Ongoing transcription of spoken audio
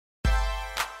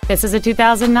This is a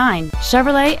 2009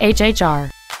 Chevrolet HHR.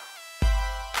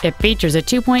 It features a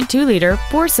 2.2-liter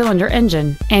four-cylinder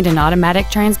engine and an automatic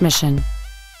transmission.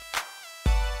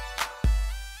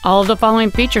 All of the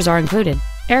following features are included: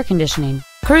 air conditioning,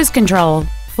 cruise control,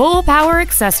 full power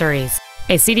accessories,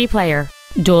 a CD player,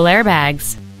 dual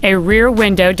airbags, a rear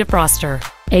window defroster,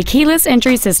 a keyless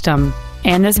entry system,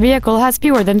 and this vehicle has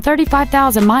fewer than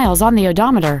 35,000 miles on the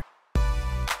odometer.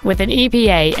 With an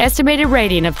EPA estimated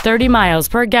rating of 30 miles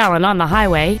per gallon on the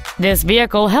highway, this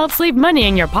vehicle helps leave money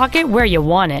in your pocket where you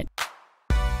want it.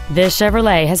 This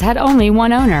Chevrolet has had only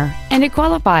one owner, and it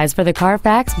qualifies for the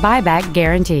Carfax buyback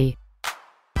guarantee.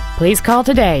 Please call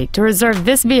today to reserve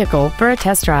this vehicle for a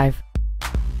test drive.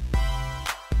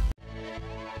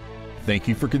 Thank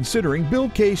you for considering Bill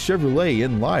K. Chevrolet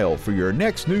in Lisle for your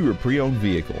next new or pre-owned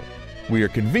vehicle. We are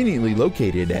conveniently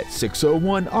located at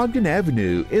 601 Ogden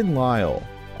Avenue in Lisle.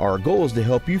 Our goal is to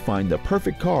help you find the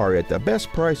perfect car at the best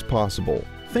price possible.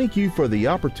 Thank you for the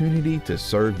opportunity to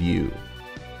serve you.